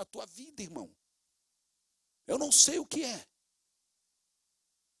bênção na tua vida, irmão. Eu não sei o que é,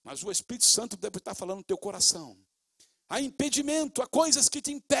 mas o Espírito Santo deve estar falando no teu coração. Há impedimento, há coisas que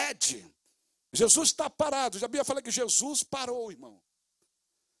te impedem. Jesus está parado. A Bíblia fala que Jesus parou, irmão.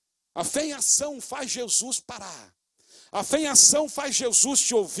 A fé em ação faz Jesus parar. A fé em ação faz Jesus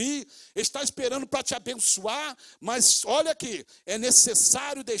te ouvir, está esperando para te abençoar, mas olha aqui, é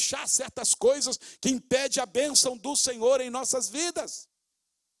necessário deixar certas coisas que impedem a bênção do Senhor em nossas vidas.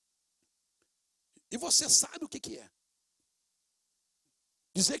 E você sabe o que é.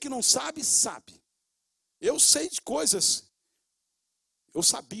 Dizer que não sabe, sabe. Eu sei de coisas, eu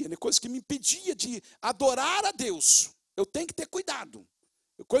sabia, né? Coisas que me impediam de adorar a Deus. Eu tenho que ter cuidado.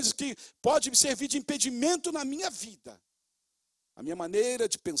 Coisas que podem me servir de impedimento na minha vida. A minha maneira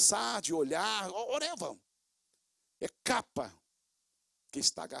de pensar, de olhar, whatever. É capa que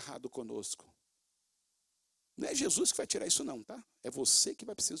está agarrado conosco. Não é Jesus que vai tirar isso não, tá? É você que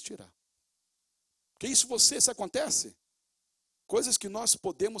vai precisar tirar. Porque isso se acontece, coisas que nós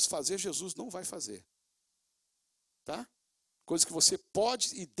podemos fazer, Jesus não vai fazer. Tá? Coisas que você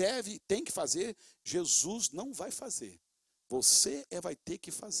pode e deve, tem que fazer, Jesus não vai fazer. Você vai ter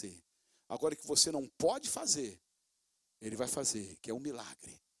que fazer. Agora que você não pode fazer, Ele vai fazer, que é um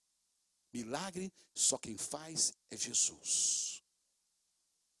milagre. Milagre, só quem faz é Jesus.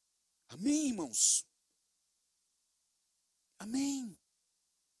 Amém, irmãos? Amém.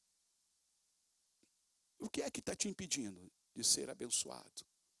 O que é que está te impedindo de ser abençoado?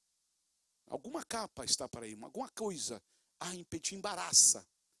 Alguma capa está para aí, alguma coisa te embaraça.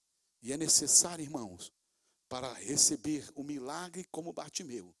 E é necessário, irmãos, para receber o milagre como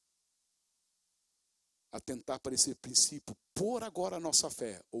Bartimeu, atentar para esse princípio, pôr agora a nossa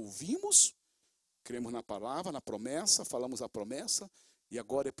fé. Ouvimos, cremos na palavra, na promessa, falamos a promessa, e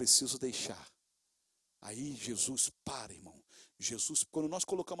agora é preciso deixar. Aí Jesus para, irmão. Jesus, quando nós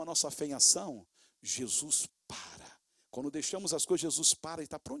colocamos a nossa fé em ação, Jesus para. Quando deixamos as coisas, Jesus para e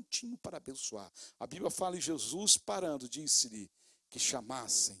está prontinho para abençoar. A Bíblia fala em Jesus parando, disse-lhe que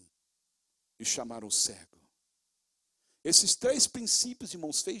chamassem e chamaram o cego. Esses 3 princípios,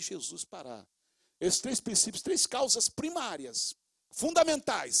 irmãos, fez Jesus parar. Esses 3 princípios, 3 causas primárias,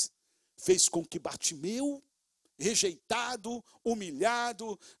 fundamentais, fez com que Bartimeu, rejeitado,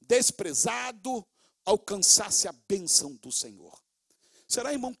 humilhado, desprezado, alcançasse a bênção do Senhor.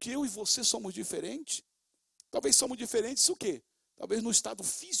 Será, irmão, que eu e você somos diferentes? Talvez somos diferentes o quê? Talvez no estado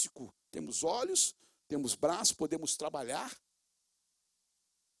físico. Temos olhos, temos braços, podemos trabalhar.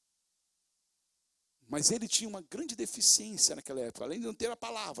 Mas ele tinha uma grande deficiência naquela época. Além de não ter a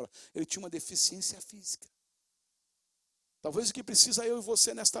palavra, ele tinha uma deficiência física. Talvez o que precisa eu e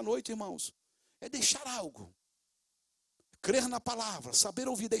você nesta noite, irmãos, é deixar algo. Crer na palavra, saber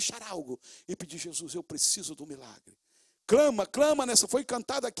ouvir, deixar algo. E pedir, Jesus, eu preciso do milagre. Clama nessa, foi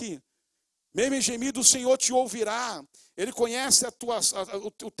cantada aqui. Mesmo em gemido, o Senhor te ouvirá. Ele conhece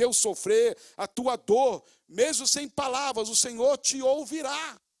o teu sofrer, a tua dor. Mesmo sem palavras, o Senhor te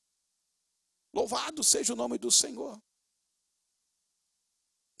ouvirá. Louvado seja o nome do Senhor.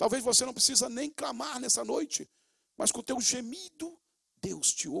 Talvez você não precisa nem clamar nessa noite, mas com o teu gemido,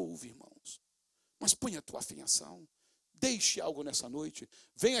 Deus te ouve, irmãos. Mas ponha a tua fé em ação. Deixe algo nessa noite.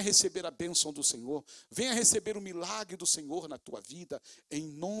 Venha receber a bênção do Senhor. Venha receber o milagre do Senhor na tua vida. Em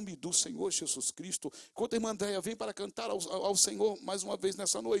nome do Senhor Jesus Cristo. Enquanto a irmã Andréia vem para cantar ao Senhor mais uma vez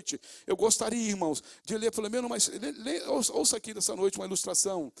nessa noite, eu gostaria, irmãos, de ler pelo menos, ouça aqui nessa noite uma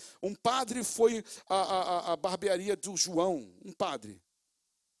ilustração. Um padre foi à barbearia do João. Um padre.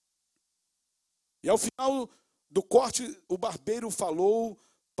 E ao final do corte, o barbeiro falou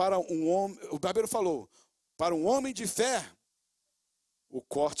para um homem. O barbeiro falou: para um homem de fé, o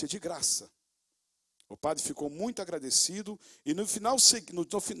corte é de graça. O padre ficou muito agradecido e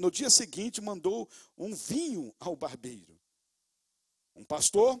no dia seguinte mandou um vinho ao barbeiro. Um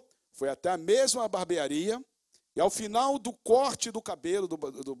pastor foi até a mesma barbearia e ao final do corte do cabelo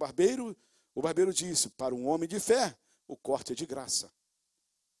do barbeiro, o barbeiro disse: para um homem de fé, o corte é de graça.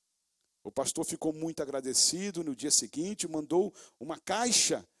 O pastor ficou muito agradecido. No dia seguinte mandou uma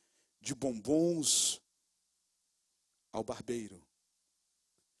caixa de bombons ao barbeiro.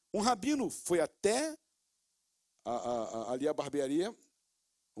 Um rabino foi até ali a barbearia.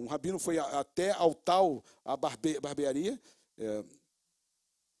 Um rabino foi até ao tal a barbearia.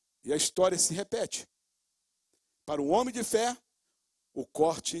 E a história se repete. Para um homem de fé, o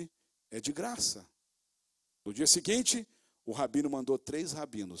corte é de graça. No dia seguinte, o rabino mandou 3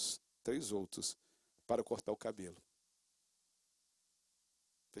 rabinos 3 outros para cortar o cabelo.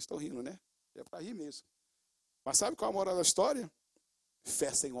 Vocês estão rindo, né? É para rir mesmo. Mas sabe qual é a moral da história?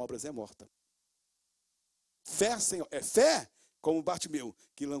 Fé sem obras é morta. Fé como Bartimeu,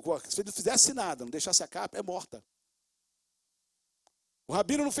 que lancou, se ele não fizesse nada, não deixasse a capa, é morta. O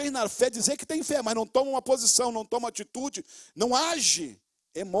rabino não fez nada. Fé é dizer que tem fé, mas não toma uma posição, não toma atitude, não age,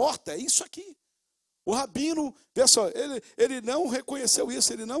 é morta. É isso aqui. O rabino, pessoal, ele não reconheceu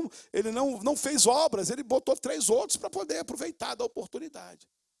isso, ele não fez obras, ele botou 3 outros para poder aproveitar da oportunidade.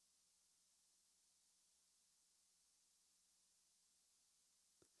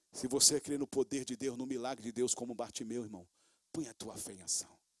 Se você crê no poder de Deus, no milagre de Deus, como Bartimeu, irmão, põe a tua fé em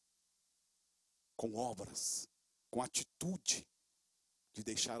ação. Com obras, com atitude de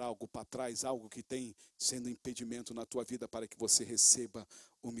deixar algo para trás, algo que tem sendo impedimento na tua vida para que você receba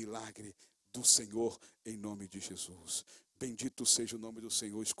o milagre do Senhor em nome de Jesus. Bendito seja o nome do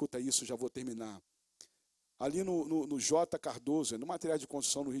Senhor. Escuta isso, já vou terminar. Ali no J. Cardoso, no material de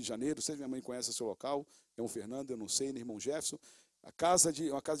construção no Rio de Janeiro, sei que minha mãe conhece esse local, é um Fernando, eu não sei, né, irmão Jefferson, uma casa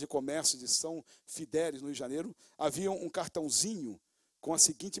de comércio de São Fidélis, no Rio de Janeiro, havia um cartãozinho com a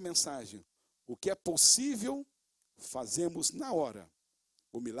seguinte mensagem: o que é possível, fazemos na hora.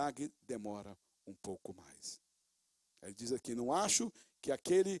 O milagre demora um pouco mais. Ele diz aqui, não acho que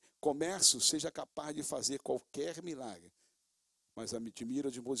aquele comércio seja capaz de fazer qualquer milagre, mas admiro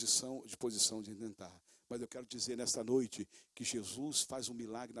a disposição de tentar. Mas eu quero dizer nesta noite que Jesus faz um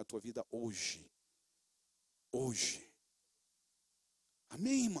milagre na tua vida hoje. Hoje.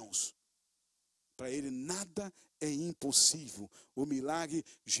 Amém, irmãos? Para Ele nada é impossível. O milagre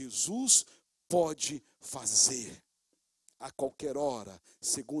Jesus pode fazer a qualquer hora,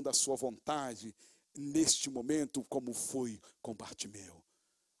 segundo a sua vontade, neste momento, como foi com Bartimeu.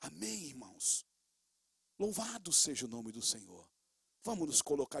 Amém, irmãos? Louvado seja o nome do Senhor. Vamos nos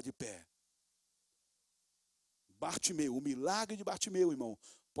colocar de pé. Bartimeu, o milagre de Bartimeu, irmão,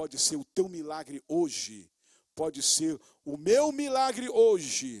 pode ser o teu milagre hoje. Pode ser o meu milagre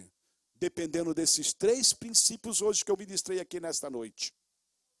hoje, dependendo desses 3 princípios hoje que eu ministrei aqui nesta noite.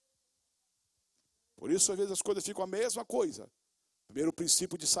 Por isso, às vezes, as coisas ficam a mesma coisa. Primeiro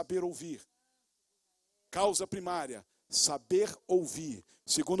princípio de saber ouvir. Causa primária, saber ouvir.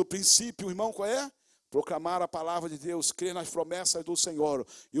 Segundo princípio, irmão, qual é? Proclamar a palavra de Deus, crer nas promessas do Senhor.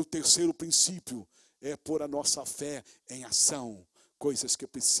 E o terceiro princípio é pôr a nossa fé em ação. Coisas que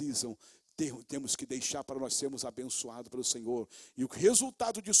temos que deixar para nós sermos abençoados pelo Senhor. E o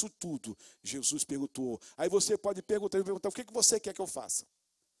resultado disso tudo, Jesus perguntou. Aí você pode perguntar, o que você quer que eu faça?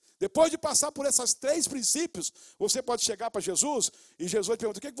 Depois de passar por esses 3 princípios, você pode chegar para Jesus e Jesus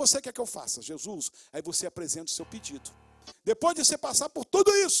pergunta, o que você quer que eu faça? Jesus, aí você apresenta o seu pedido. Depois de você passar por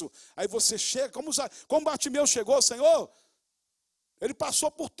tudo isso, aí você chega, como Bartimeu chegou, Senhor, ele passou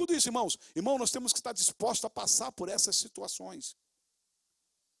por tudo isso, irmãos. Irmão, nós temos que estar dispostos a passar por essas situações.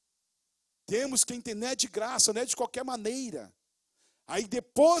 Temos que entender, não é de graça, não é de qualquer maneira. Aí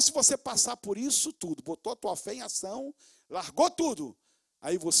depois que você passar por isso tudo, botou a tua fé em ação, largou tudo,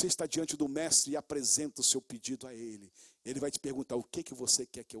 aí você está diante do mestre e apresenta o seu pedido a ele. Ele vai te perguntar, o que você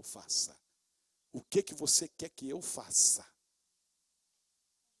quer que eu faça? O que você quer que eu faça?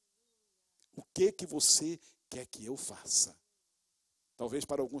 O que você quer que eu faça? Talvez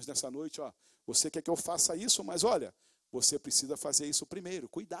para alguns nessa noite, você quer que eu faça isso, mas olha, você precisa fazer isso primeiro.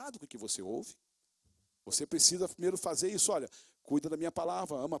 Cuidado com o que você ouve. Você precisa primeiro fazer isso, olha, cuida da minha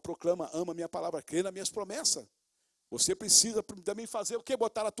palavra, proclama a minha palavra, crê nas minhas promessas. Você precisa também fazer o quê?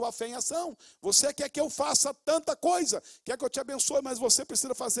 Botar a tua fé em ação. Você quer que eu faça tanta coisa, quer que eu te abençoe, mas você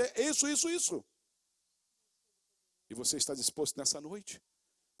precisa fazer isso. E você está disposto nessa noite?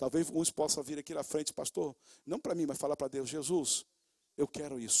 Talvez uns possam vir aqui na frente, pastor, não para mim, mas falar para Deus, Jesus, eu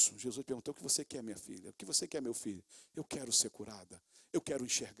quero isso. Jesus perguntou, o que você quer, minha filha? O que você quer, meu filho? Eu quero ser curada. Eu quero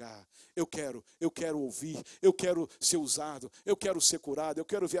enxergar. Eu quero ouvir. Eu quero ser usado. Eu quero ser curado. Eu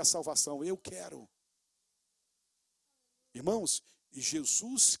quero ver a salvação. Eu quero. Irmãos,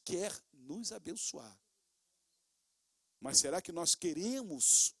 Jesus quer nos abençoar. Mas será que nós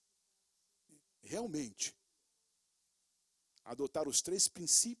queremos realmente adotar os 3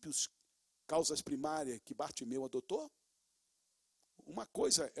 princípios, causas primárias que Bartimeu adotou? Uma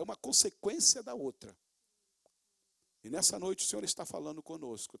coisa é uma consequência da outra. E nessa noite o Senhor está falando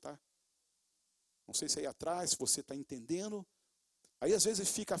conosco, tá? Não sei se aí atrás, se você está entendendo. Aí às vezes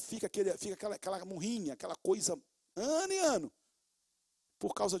fica aquela murrinha, aquela coisa, ano e ano.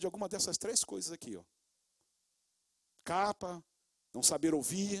 Por causa de alguma dessas 3 coisas aqui, Capa, não saber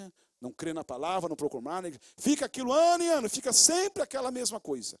ouvir, não crer na palavra, não proclamar. Fica aquilo ano e ano, fica sempre aquela mesma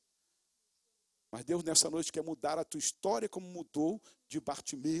coisa. Mas Deus nessa noite quer mudar a tua história como mudou de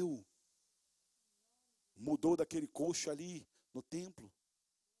Bartimeu. mudou daquele coxo ali no templo.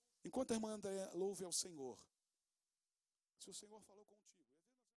 Enquanto a irmã André louve ao Senhor. Se o Senhor falou com